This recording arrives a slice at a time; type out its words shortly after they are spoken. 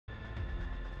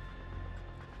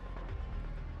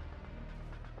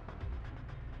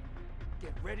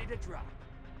Get ready to drop.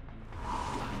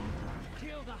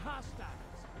 Kill the hostiles.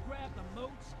 Grab the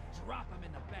motes, drop them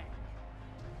in the bag.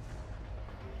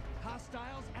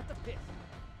 Hostiles at the pit.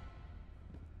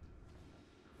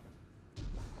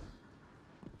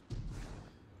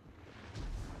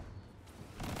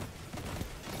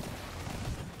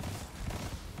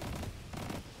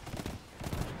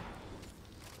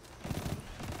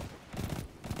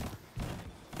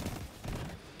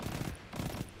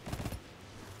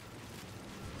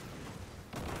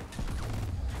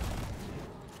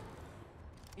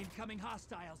 Incoming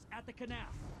hostiles at the canal.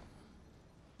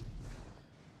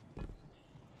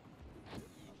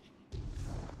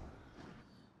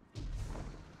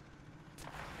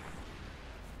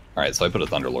 Alright, so I put a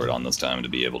Thunderlord on this time to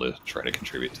be able to try to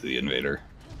contribute to the invader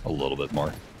a little bit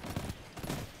more.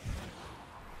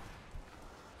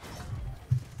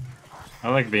 I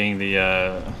like being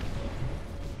the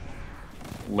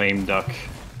lame duck.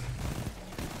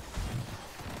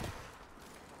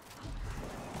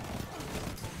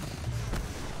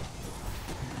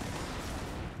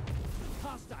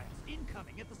 Hostiles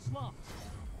incoming at the slums.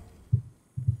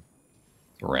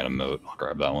 A random mote, I'll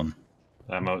grab that one.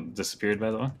 That mote disappeared,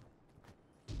 by the way.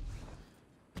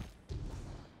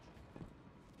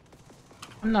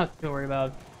 I'm not too worried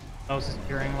about motes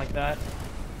disappearing like that.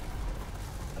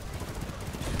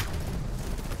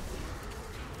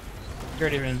 You're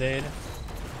ready to invade.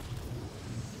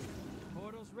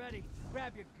 Portal's ready.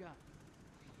 Grab your gun.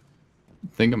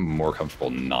 I think I'm more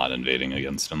comfortable not invading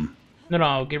against him.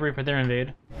 No, get ready for their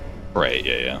invade. Right,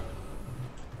 yeah.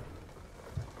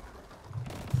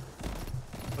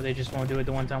 Or they just won't do it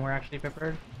the one time we're actually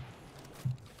prepared.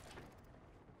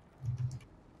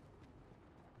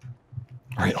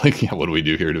 Alright, like, yeah, what do we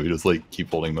do here? Do we just, like, keep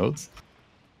holding motes?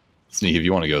 Sneak, if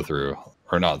you want to go through,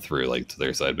 or not through, like, to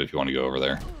their side, but if you want to go over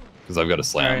there. Because I've got a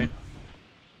slam. Right.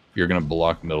 You're going to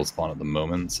block middle spawn at the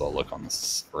moment, so I'll look on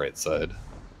the right side.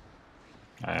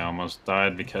 I almost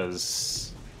died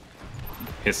because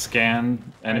his scan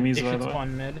enemies, They by should the way.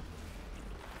 spawn mid.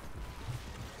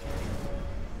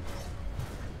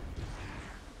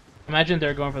 Imagine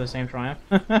they're going for the same triumph.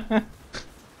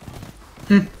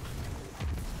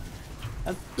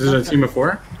 Is it a team of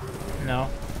 4? No.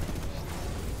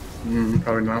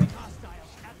 Probably not. Hostiles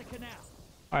at the canal.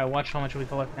 Alright, watch how much we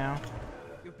collect now.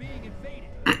 You're being invaded.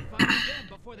 Find them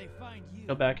before they find you.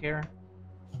 Go back here.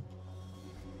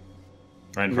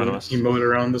 Right in front of us. Emote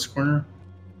around this corner.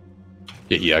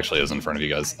 Yeah, he actually is in front of you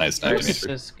guys. Nice, nice, Where's Dimitri.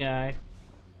 this guy?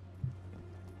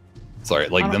 Sorry, I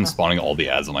like, don't them know. spawning all the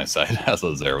ads on my side as I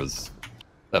was there was...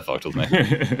 That fucked with me.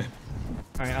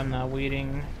 Alright, I'm not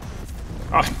waiting.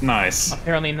 Oh, nice.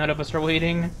 Apparently none of us are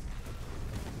waiting.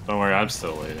 Don't worry, I'm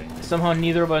still waiting. Somehow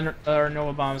neither of our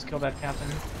Nova bombs killed that captain.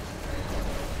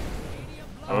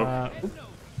 Oh. Oop,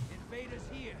 Invaders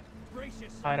here. Brace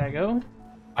yourself. how'd I go?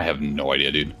 I have no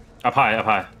idea, dude. Up high, up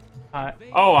high. Hi.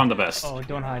 Oh, I'm the best. Oh,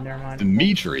 don't hide, never mind.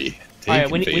 Dimitri, Alright,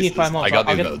 taking we need faces. 5 motes. I got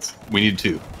I'll these get- motes. We need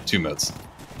two motes.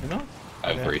 You know? I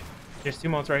have Okay. 3. There's 2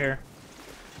 motes right here.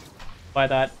 By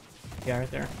that. Yeah, right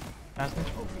there. Passage.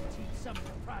 Summon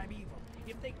the primeval.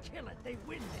 If they kill it, they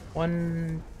win it.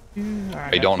 1, 2.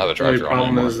 Alright. I don't have a The only charger on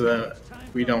problem anymore. is that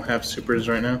we don't have supers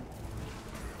right now.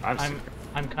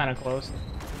 I'm kind of close.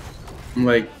 I'm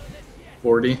like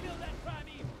 40,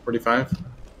 45.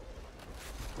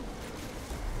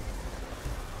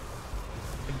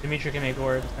 Dimitri can make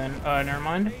orbs then. Never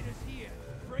mind.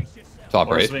 Top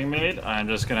Horse right. being made. I'm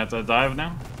just gonna have to dive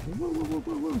now.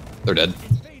 They're dead.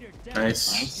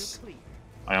 Nice. Nice.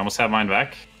 I almost have mine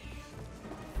back.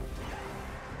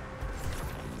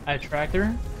 I have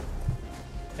tractor.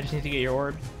 I just need to get your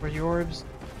orbs. Where's your orbs?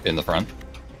 In the front.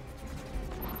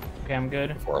 Okay, I'm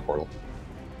good. For our portal.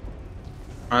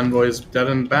 Envoy's dead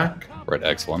in the back. We're at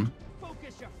X1.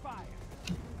 Focus your fire.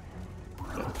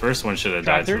 The first one should have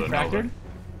died to Tractor, the Nova. tractor.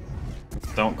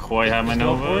 Don't quite have my Just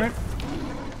go for Nova. it.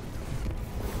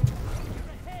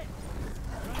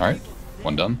 Alright,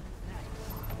 one done.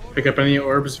 Pick up any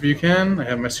orbs if you can. I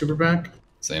have my super back.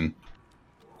 Same.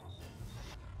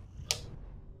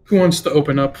 Who wants to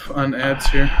open up on ads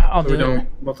here? I'll So do we it.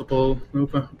 don't multiple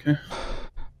Nova. Okay.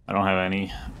 I don't have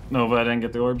any Nova. I didn't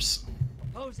get the orbs.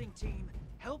 Opposing team,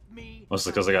 help me.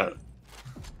 Mostly because I got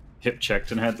hip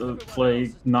checked and had to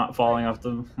play not falling off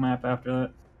the map after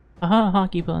that. Haha,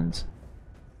 hockey buns.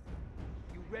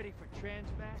 You ready for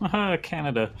transmat? Haha,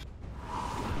 Canada.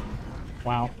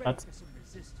 Wow, Ready that's for some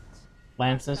resistance.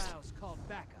 Lances. Hostiles called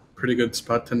backup. Pretty good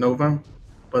spot to Nova.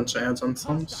 Bunch of ads on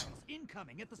slums. Hostiles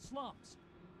incoming at the slums.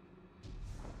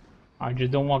 Alright,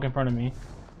 just don't walk in front of me.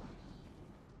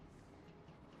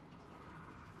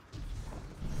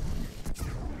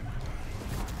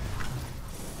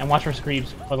 And watch for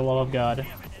creeps, for the love of God.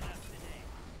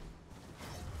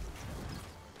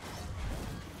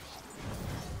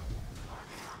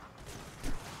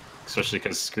 Especially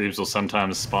because Screebs will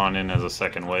sometimes spawn in as a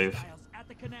second wave. At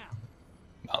the canal.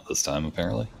 Not this time,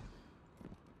 apparently.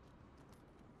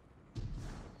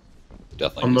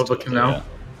 Definitely. On used Nova to it, Canal. yeah.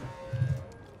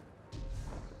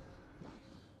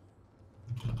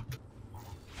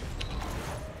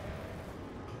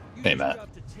 Hey, Matt. Up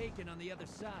to taken on the other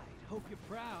side. Hope you're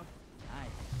proud.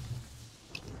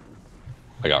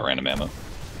 I got random ammo.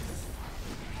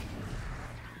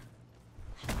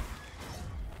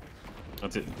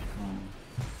 That's it.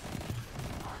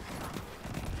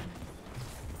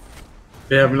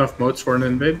 They have enough motes for an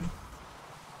invade.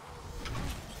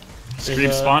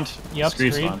 Screeb spawned? Yep,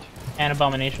 Screeb Screeb. spawned. And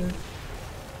Abomination.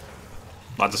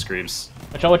 Lots of Screebs.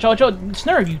 Watch out, watch out, watch out!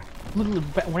 Snurg, you literally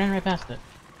ran right past it.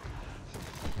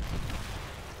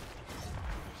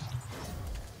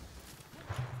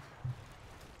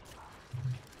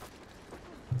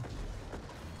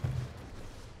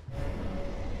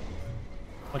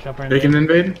 Watch out for They can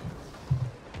invade.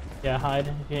 Yeah, hide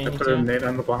if you I need put a to. nade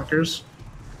on the blockers.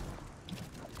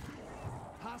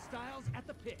 Hostiles at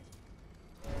the pit.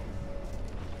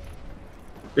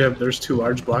 Yeah, there's 2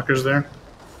 large blockers there.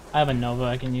 I have a Nova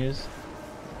I can use.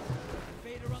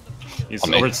 Invader on the field. He's On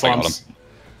me. over I at got slums.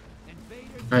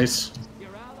 Invaders. Nice. Your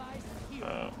allies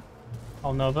here.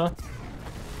 All Nova.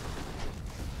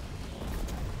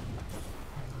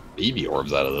 BB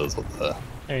orbs out of those. What the?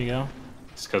 There you go.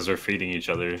 It's because they're feeding each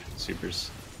other supers.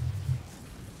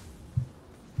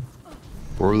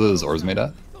 Where were those orbs made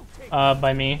at?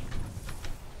 By me.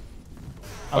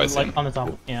 Oh, I was see. like on the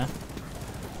top. Yeah.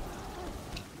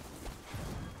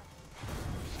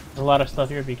 There's a lot of stuff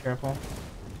here. Be careful.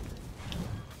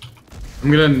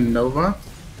 I'm gonna Nova.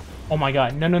 Oh my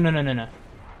God! No! No! No! No! No! No!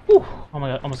 Whew. Oh my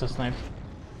God! Almost got sniped.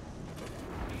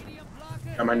 Medium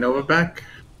blocker. Got my Nova back.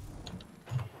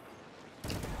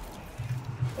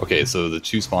 Okay, so the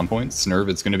 2 spawn points. Snurv,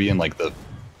 it's going to be in like the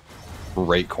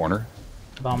right corner.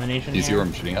 Abomination. Do you see here. where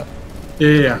I'm shooting at?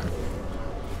 Yeah.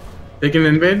 They can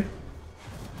invade.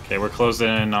 Okay, we're closing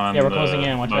in on Yeah, we're the closing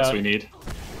in, watch motes out. we need.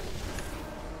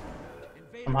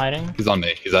 I'm hiding. He's on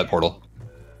me. He's at portal.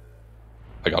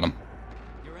 I got him.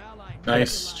 Your ally.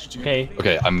 Nice. Okay.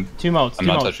 Okay, I'm 2 motes. I'm 2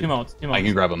 not motes. touching. 2 motes. 2 motes. I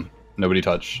can grab him. Nobody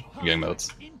touch. I'm getting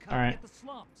motes. Incoming Alright. at the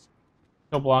slums.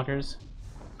 Go blockers.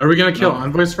 Are we gonna kill No.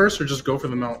 envoys first or just go for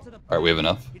the melt? Alright, we have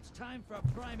enough. It's time for a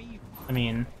primeval. I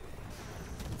mean,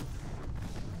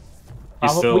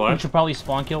 He's still we alive? should probably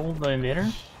spawn kill the invader.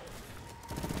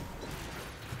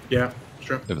 Yeah,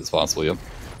 sure. If it's possible, yep.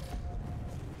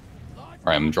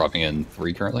 Alright, I'm dropping in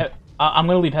 3 currently. I'm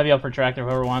gonna leave heavy up for tractor.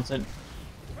 Whoever wants it.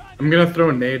 I'm gonna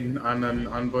throw a nade on an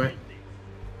envoy.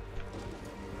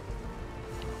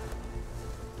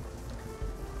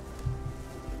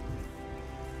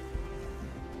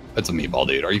 It's a meatball,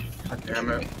 dude. Are you Damn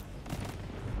it.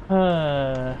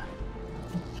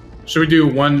 Should Should we do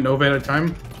 1 Nova at a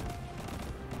time?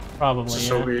 Probably.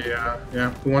 So Yeah. we, yeah.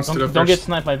 Who wants to go Don't get first?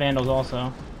 sniped by vandals.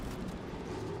 Also.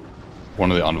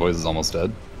 One of the envoys is almost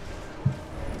dead.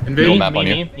 Invade. Middle map on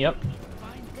you. Yep.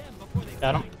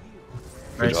 Got him.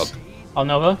 Good Nice. job. I'll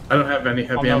Nova. I don't have any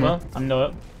I'll heavy ammo. Nova. I'm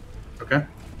Nova. Okay.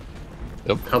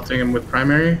 Yep. Pelting him with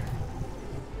primary.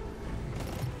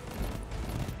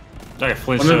 Okay,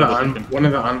 flinch One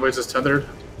of the envoys is tethered.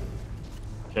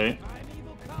 Okay.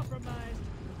 Primeval compromised.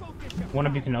 Focus your One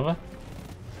of you can Nova.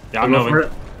 Yeah, I'm Go for Nova.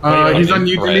 it. Wait, He's on on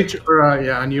you, you, right. Dimitri, or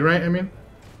yeah, on you, right? I mean.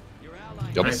 Your ally.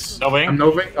 Yep. Nice. Novaing? I'm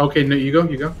Nova. Okay, no, you go.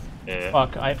 You go. Yeah.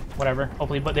 Fuck. Whatever.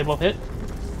 Hopefully, but they both hit.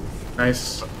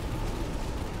 Nice.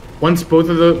 Once the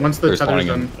They're tether's spawning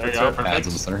done, in. There you that's go, it. perfect. Ads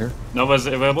in the center here. Nova's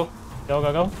available? Go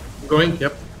go go. Going.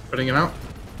 Yep. Putting it out.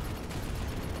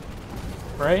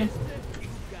 Spray.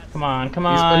 Come on. Come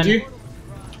He's on. Bungie.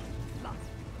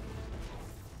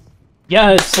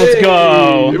 Yes. Let's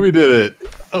go. We did it.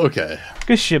 Okay.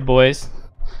 Good shit, boys.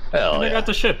 Hell And I yeah. got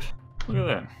the ship. Look at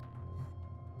that.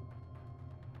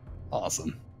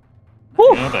 Awesome. Whew.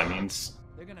 You know what that means?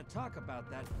 They're gonna talk about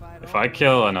that fight. If I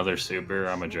kill another super,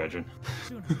 I'm a judging.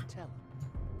 Soon as you tell 'em.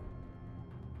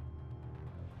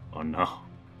 Oh no.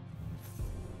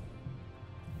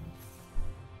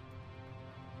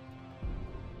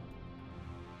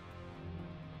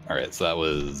 Alright, so that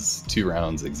was 2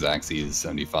 rounds, Xaxes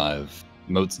 75.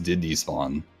 Motes did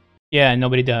despawn. Yeah.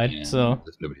 Nobody died. And So.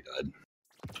 nobody died.